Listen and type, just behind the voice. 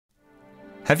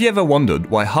Have you ever wondered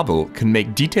why Hubble can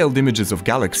make detailed images of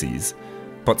galaxies,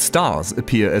 but stars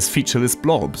appear as featureless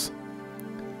blobs?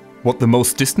 What the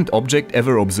most distant object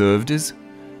ever observed is?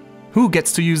 Who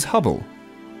gets to use Hubble?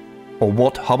 Or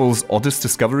what Hubble's oddest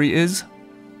discovery is?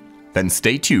 Then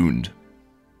stay tuned.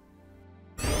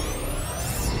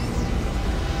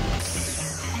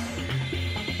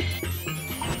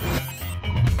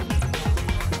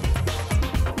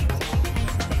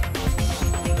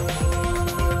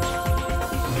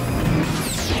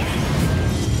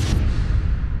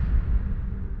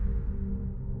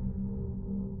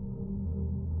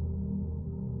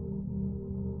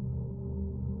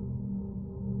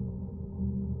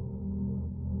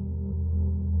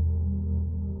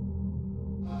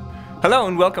 Hello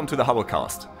and welcome to the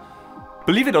Hubblecast.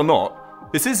 Believe it or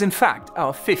not, this is in fact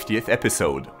our 50th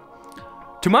episode.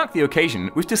 To mark the occasion,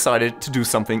 we've decided to do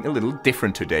something a little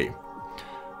different today.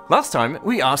 Last time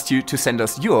we asked you to send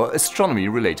us your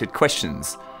astronomy-related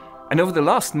questions, and over the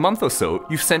last month or so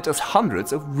you've sent us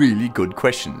hundreds of really good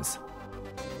questions.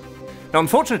 Now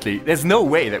unfortunately, there's no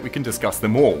way that we can discuss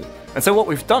them all, and so what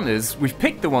we've done is we've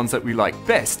picked the ones that we like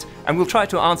best and we'll try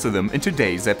to answer them in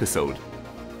today's episode.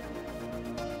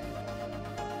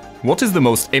 What is the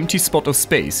most empty spot of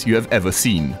space you have ever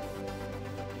seen?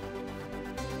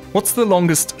 What's the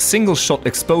longest single-shot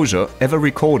exposure ever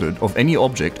recorded of any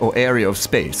object or area of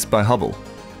space by Hubble?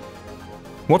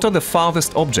 What are the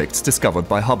farthest objects discovered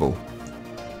by Hubble?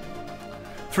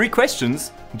 3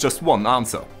 questions, just one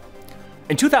answer.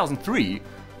 In 2003,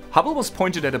 Hubble was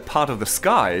pointed at a part of the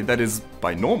sky that is,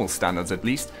 by normal standards at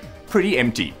least, pretty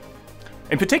empty.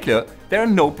 In particular, there are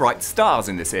no bright stars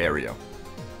in this area.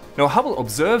 Now Hubble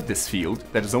observed this field,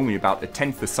 that is only about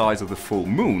 1/10 the size of the full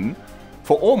moon,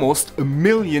 for almost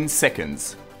 1,000,000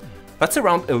 seconds. That's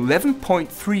around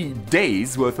 11.3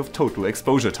 days worth of total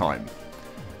exposure time.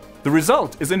 The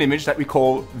result is an image that we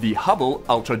call the Hubble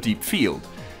Ultra Deep Field,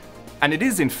 and it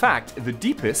is in fact the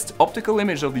deepest optical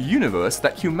image of the universe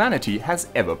that humanity has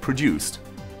ever produced.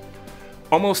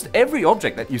 Almost every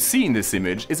object that you see in this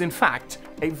image is in fact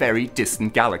a very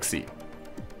distant galaxy.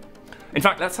 In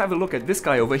fact, let's have a look at this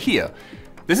guy over here.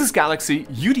 This is galaxy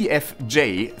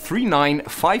UDFJ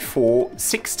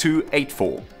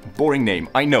 39546284. Boring name,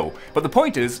 I know, but the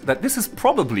point is that this is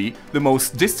probably the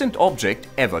most distant object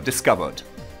ever discovered.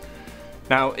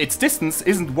 Now, its distance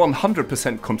isn't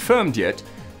 100% confirmed yet,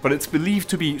 but it's believed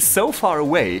to be so far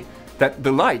away that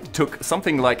the light took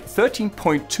something like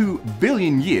 13.2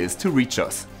 billion years to reach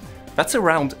us. That's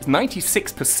around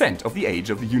 96% of the age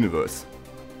of the universe.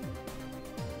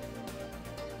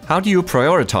 How do you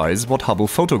prioritize what Hubble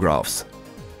photographs?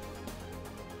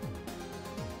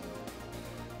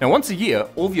 Now once a year,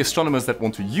 all the astronomers that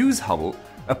want to use Hubble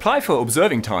apply for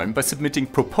observing time by submitting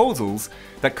proposals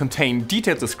that contain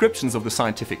detailed descriptions of the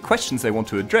scientific questions they want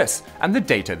to address and the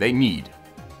data they need.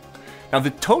 Now the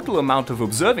total amount of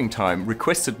observing time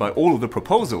requested by all of the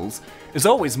proposals is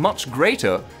always much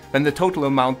greater than the total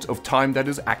amount of time that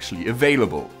is actually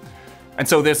available. And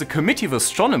so there's a committee of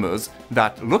astronomers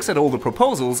that looks at all the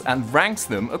proposals and ranks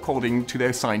them according to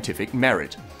their scientific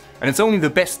merit. And it's only the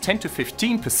best 10 to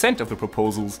 15% of the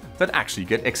proposals that actually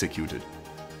get executed.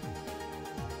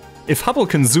 If Hubble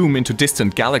can zoom into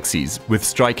distant galaxies with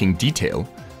striking detail,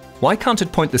 why can't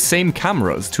it point the same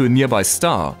cameras to a nearby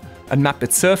star and map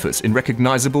its surface in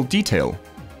recognizable detail?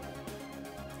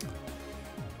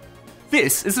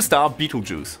 This is the star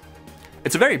Betelgeuse.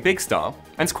 It's a very big star,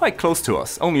 and it's quite close to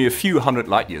us, only a few hundred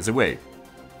light years away.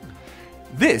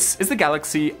 This is the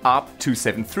galaxy ARP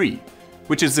 273,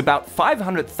 which is about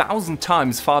 500,000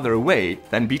 times farther away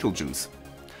than Betelgeuse.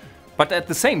 But at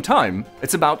the same time,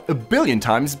 it's about 1 billion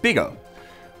times bigger,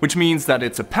 which means that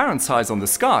its apparent size on the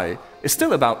sky is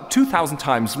still about 2,000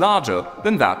 times larger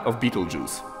than that of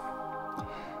Betelgeuse.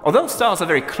 Although stars are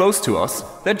very close to us,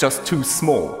 they're just too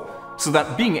small, so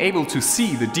that being able to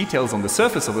see the details on the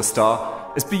surface of a star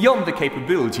is beyond the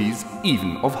capabilities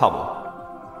even of Hubble.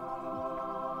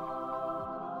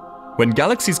 When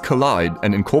galaxies collide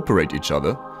and incorporate each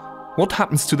other, what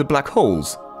happens to the black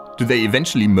holes? Do they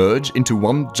eventually merge into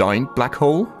one giant black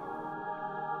hole?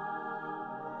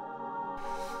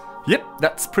 Yep,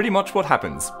 that's pretty much what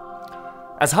happens.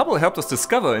 As Hubble helped us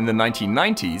discover in the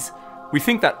 1990s, we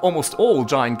think that almost all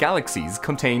giant galaxies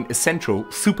contain a central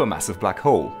supermassive black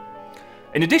hole.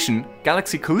 In addition,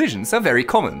 galaxy collisions are very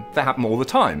common, they happen all the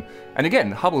time, and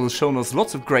again Hubble has shown us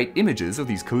lots of great images of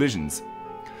these collisions.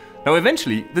 Now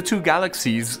eventually the two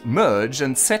galaxies merge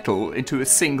and settle into a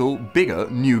single, bigger,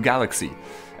 new galaxy.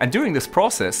 And during this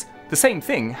process, the same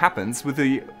thing happens with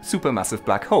the supermassive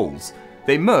black holes.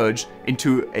 They merge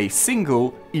into a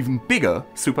single, even bigger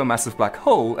supermassive black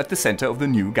hole at the center of the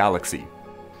new galaxy.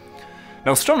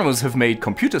 Now, astronomers have made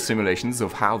computer simulations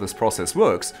of how this process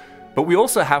works, but we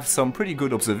also have some pretty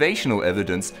good observational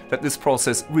evidence that this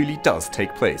process really does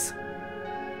take place.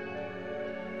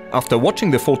 After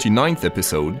watching the 49th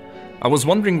episode, I was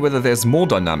wondering whether there's more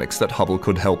dynamics that Hubble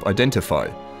could help identify,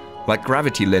 like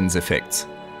gravity lens effects,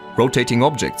 rotating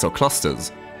objects or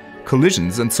clusters,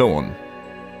 collisions and so on.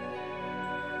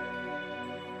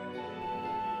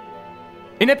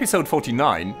 In episode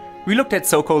 49, we looked at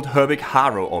so-called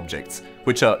Herbig-Haro objects,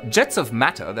 which are jets of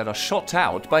matter that are shot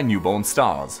out by newborn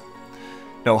stars.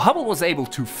 Now, Hubble was able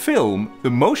to film the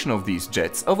motion of these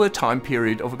jets over a time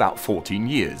period of about 14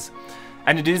 years.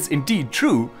 And it is indeed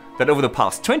true that over the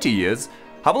past 20 years,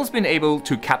 Hubble's been able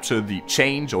to capture the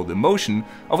change or the motion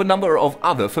of a number of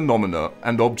other phenomena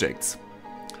and objects.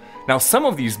 Now, some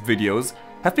of these videos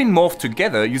have been morphed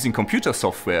together using computer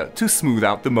software to smooth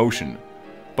out the motion.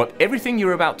 But everything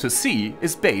you're about to see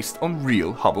is based on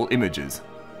real Hubble images.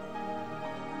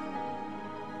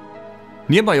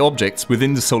 Nearby objects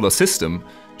within the solar system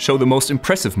show the most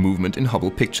impressive movement in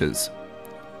Hubble pictures.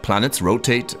 Planets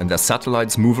rotate and their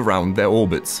satellites move around their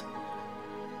orbits.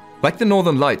 Like the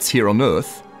northern lights here on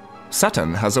Earth,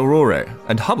 Saturn has aurorae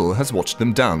and Hubble has watched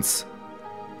them dance.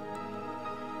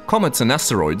 Comets and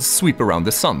asteroids sweep around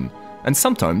the Sun and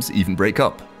sometimes even break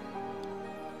up.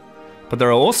 But there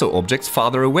are also objects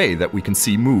farther away that we can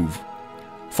see move.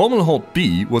 Fomalhaut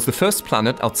b was the first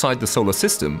planet outside the solar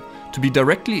system to be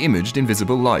directly imaged in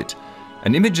visible light,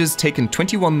 and images taken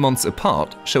 21 months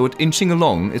apart show it inching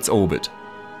along its orbit.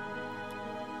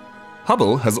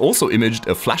 Hubble has also imaged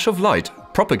a flash of light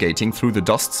propagating through the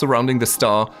dust surrounding the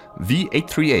star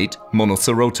V838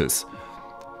 Monocerotis.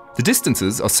 The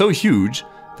distances are so huge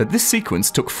that this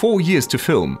sequence took 4 years to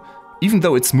film, even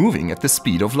though it's moving at the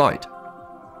speed of light.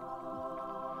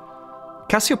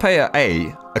 Cassiopeia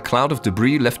A, a cloud of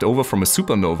debris left over from a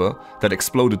supernova that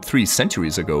exploded 3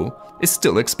 centuries ago, is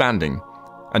still expanding,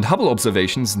 and Hubble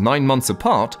observations 9 months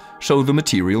apart show the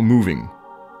material moving.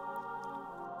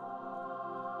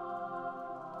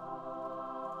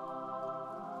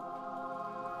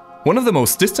 One of the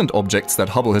most distant objects that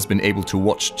Hubble has been able to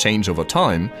watch change over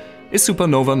time is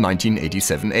supernova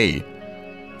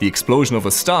 1987A, the explosion of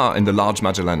a star in the Large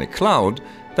Magellanic Cloud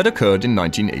that occurred in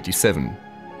 1987.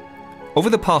 Over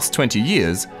the past 20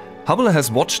 years, Hubble has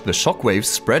watched the shock waves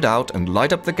spread out and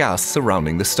light up the gas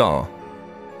surrounding the star.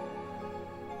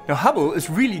 Now, Hubble is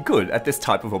really good at this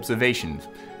type of observation,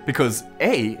 because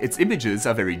A, its images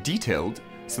are very detailed,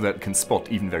 so that it can spot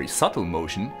even very subtle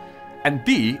motion, and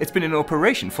B, it's been in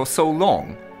operation for so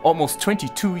long, almost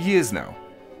 22 years now.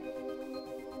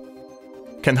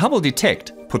 Can Hubble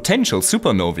detect potential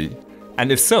supernovae?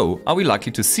 And if so, are we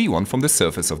likely to see one from the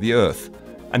surface of the Earth?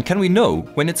 And can we know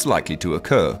when it's likely to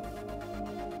occur?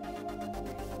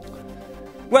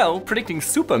 Well, predicting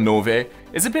supernovae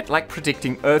is a bit like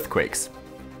predicting earthquakes.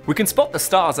 We can spot the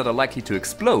stars that are likely to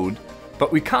explode,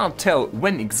 but we can't tell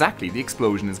when exactly the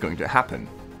explosion is going to happen.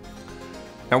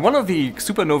 Now, one of the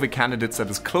supernovae candidates that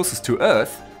is closest to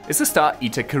Earth is the star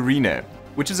Eta Carinae,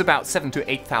 which is about 7,000 to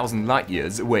 8,000 light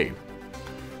years away.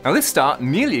 Now, this star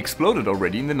nearly exploded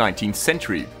already in the 19th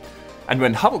century, and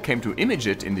when Hubble came to image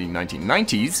it in the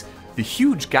 1990s, the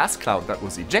huge gas cloud that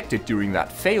was ejected during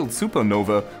that failed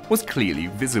supernova was clearly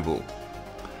visible.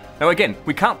 Now again,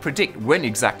 we can't predict when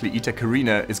exactly Eta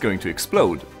Carinae is going to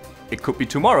explode. It could be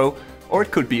tomorrow, or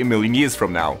it could be a million years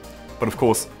from now. But of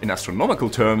course, in astronomical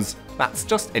terms, that's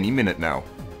just any minute now.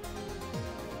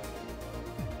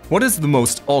 What is the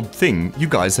most odd thing you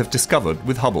guys have discovered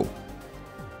with Hubble?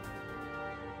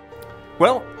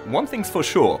 Well, one thing's for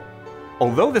sure.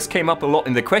 Although this came up a lot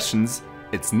in the questions,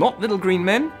 it's not Little Green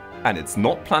Men, and it's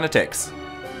not Planet X.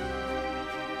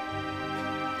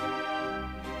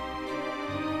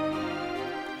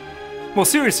 More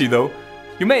seriously though,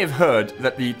 you may have heard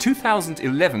that the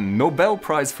 2011 Nobel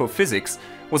Prize for Physics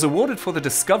was awarded for the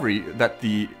discovery that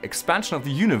the expansion of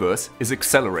the universe is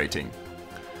accelerating.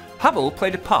 Hubble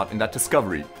played a part in that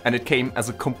discovery, and it came as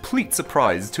a complete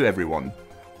surprise to everyone.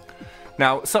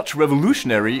 Now, such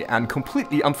revolutionary and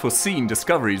completely unforeseen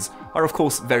discoveries are of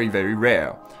course very, very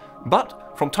rare.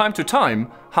 But from time to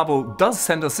time, Hubble does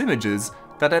send us images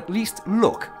that at least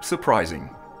look surprising.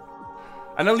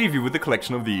 And I'll leave you with a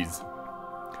collection of these.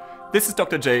 This is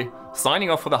Dr. J, signing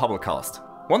off for the Hubblecast.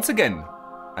 Once again,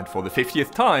 and for the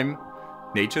 50th time,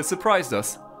 nature surprised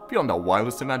us beyond our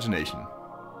wildest imagination.